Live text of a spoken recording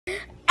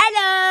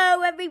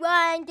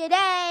everyone.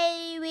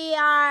 Today we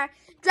are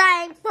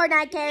trying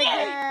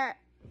Fortnite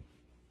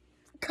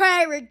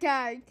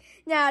characters.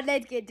 Now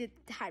let's get to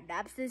the time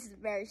lapse. This is a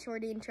very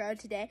short intro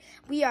today.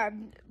 We are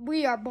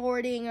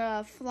boarding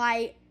a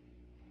flight.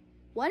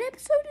 What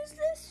episode is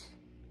this?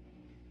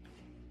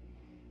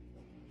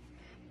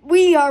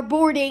 We are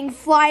boarding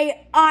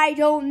flight, I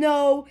don't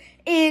know,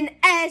 in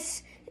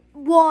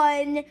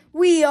S1.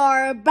 We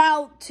are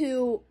about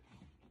to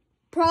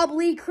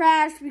probably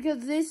crash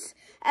because this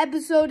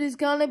episode is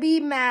gonna be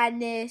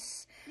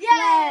madness.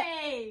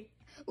 Yay!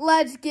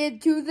 Let's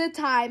get to the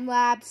time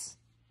lapse.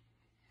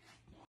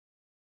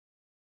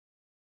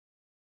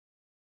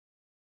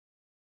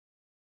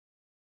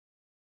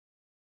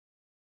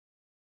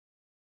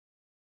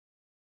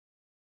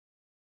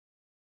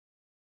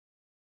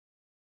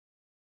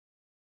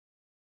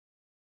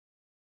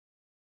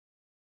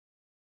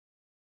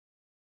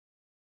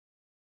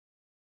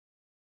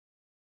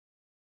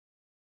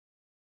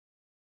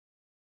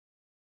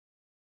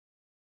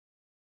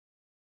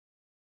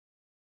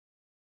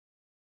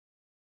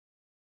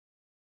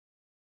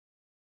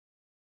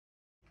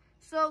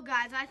 So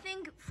guys, I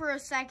think for a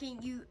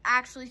second you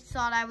actually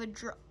thought I would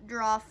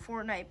draw a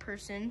Fortnite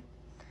person.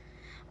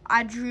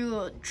 I drew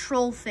a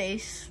troll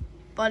face,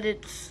 but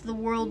it's the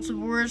world's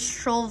worst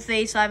troll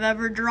face I've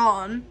ever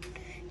drawn.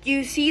 Do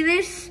you see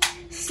this?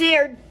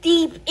 Stare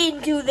deep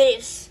into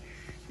this.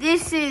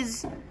 This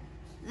is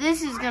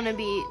gonna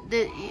be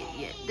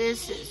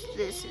this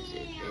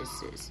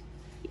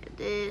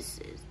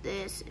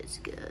is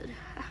good.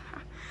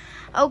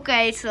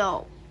 Okay,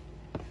 so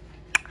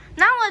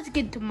now let's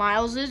get to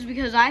Miles's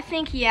because I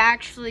think he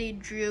actually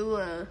drew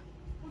a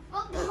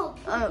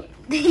Fortnite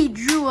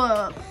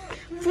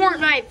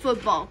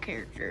football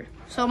character.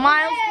 So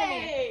Miles,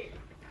 Hey!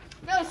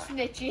 No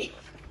snitchy.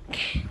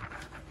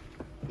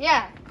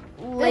 Yeah,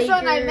 Lakers. this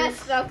one I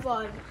messed up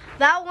on.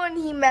 That one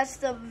he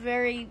messed up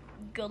very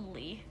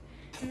goodly.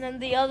 And then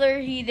the other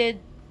he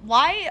did.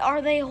 Why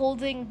are they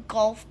holding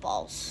golf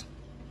balls?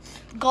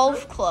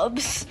 Golf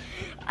clubs.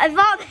 I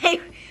thought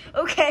they.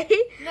 Okay.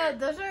 No,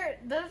 those are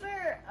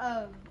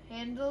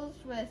handles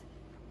with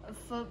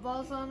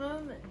footballs on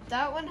them.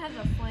 That one has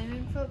a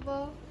flaming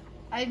football.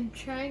 I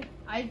tried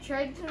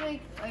to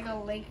make like a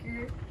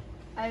Laker.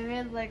 I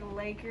made like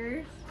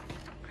Lakers.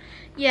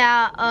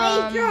 Yeah.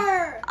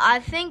 Lakers! I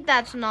think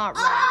that's not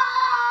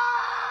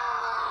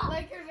right.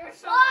 Lakers are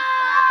so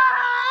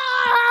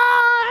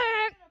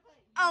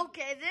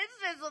Okay, this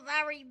is a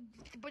very